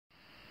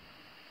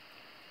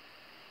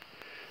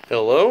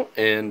Hello,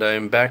 and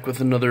I'm back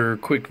with another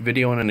quick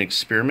video on an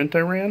experiment I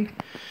ran.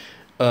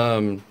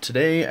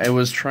 Today I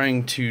was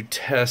trying to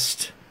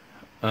test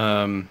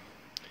to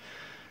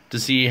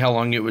see how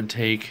long it would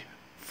take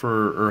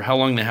or how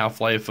long the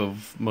half-life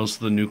of most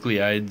of the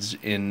nuclides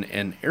in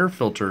an air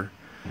filter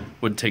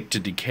would take to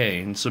decay.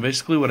 And so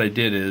basically what I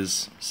did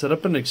is set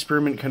up an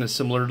experiment kind of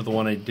similar to the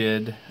one I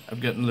did. I've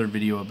got another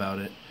video about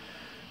it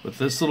with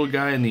this little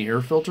guy in the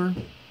air filter.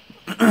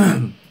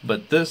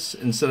 But this,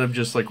 instead of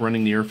just like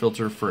running the air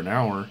filter for an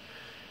hour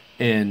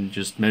and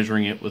just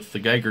measuring it with the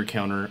Geiger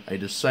counter, I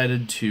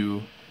decided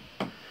to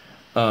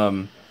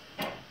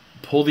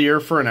pull the air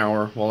for an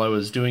hour. While I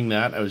was doing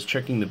that, I was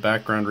checking the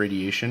background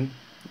radiation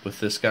with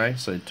this guy.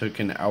 So I took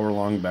an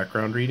hour-long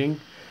background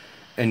reading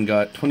and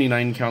got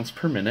 29 counts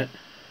per minute.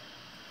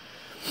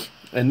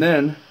 And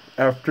then,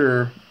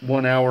 after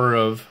 1 hour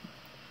of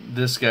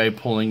this guy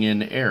pulling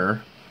in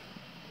air,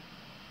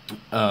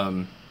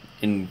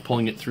 in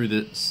pulling it through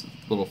this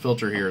little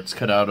filter here, it's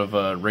cut out of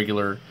a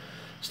regular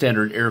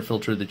standard air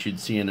filter that you'd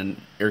see in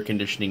an air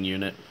conditioning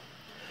unit.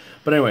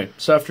 But anyway,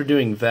 so after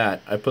doing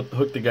that, I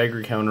hooked the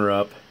Geiger counter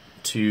up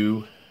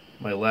to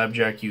my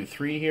LabJack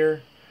U3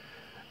 here,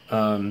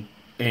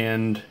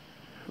 and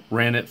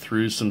ran it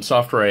through some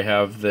software I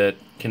have that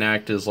can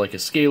act as like a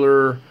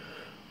scaler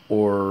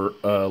or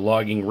a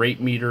logging rate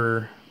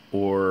meter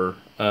or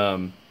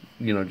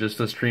just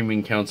a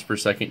streaming counts per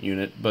second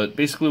unit. But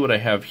basically what I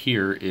have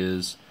here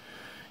is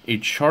a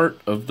chart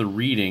of the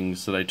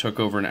readings that I took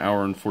over an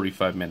hour and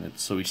 45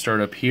 minutes. So we start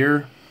up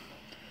here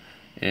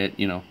at,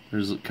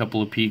 there's a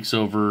couple of peaks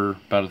over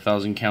about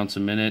 1,000 counts a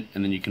minute,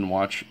 and then you can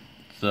watch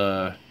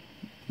the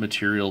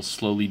material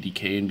slowly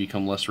decay and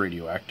become less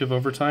radioactive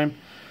over time.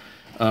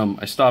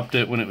 I stopped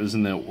it when it was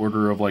in the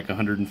order of like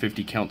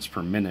 150 counts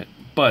per minute,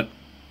 but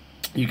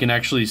you can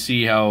actually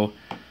see how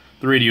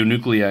the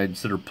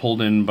radionuclides that are pulled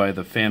in by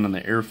the fan on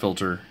the air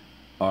filter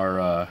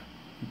are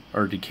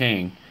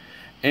decaying.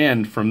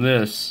 And from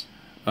this,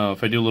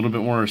 if I do a little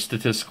bit more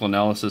statistical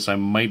analysis, I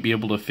might be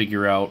able to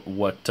figure out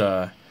what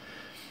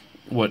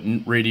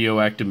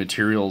radioactive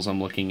materials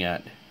I'm looking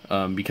at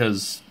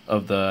because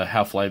of the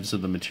half-lives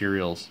of the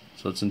materials.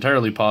 So it's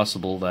entirely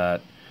possible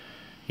that,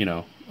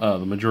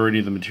 the majority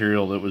of the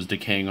material that was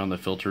decaying on the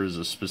filter is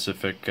a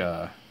specific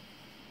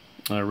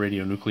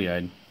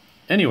radionuclide.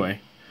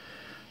 Anyway,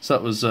 so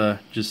that was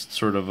just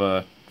sort of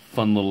a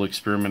fun little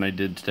experiment I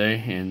did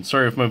today. And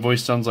sorry if my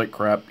voice sounds like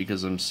crap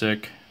because I'm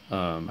sick.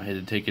 I had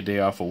to take a day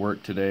off of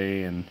work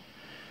today and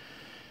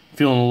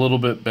feeling a little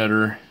bit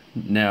better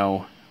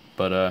now,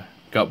 but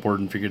got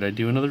bored and figured I'd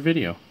do another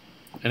video.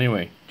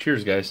 Anyway,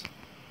 cheers guys.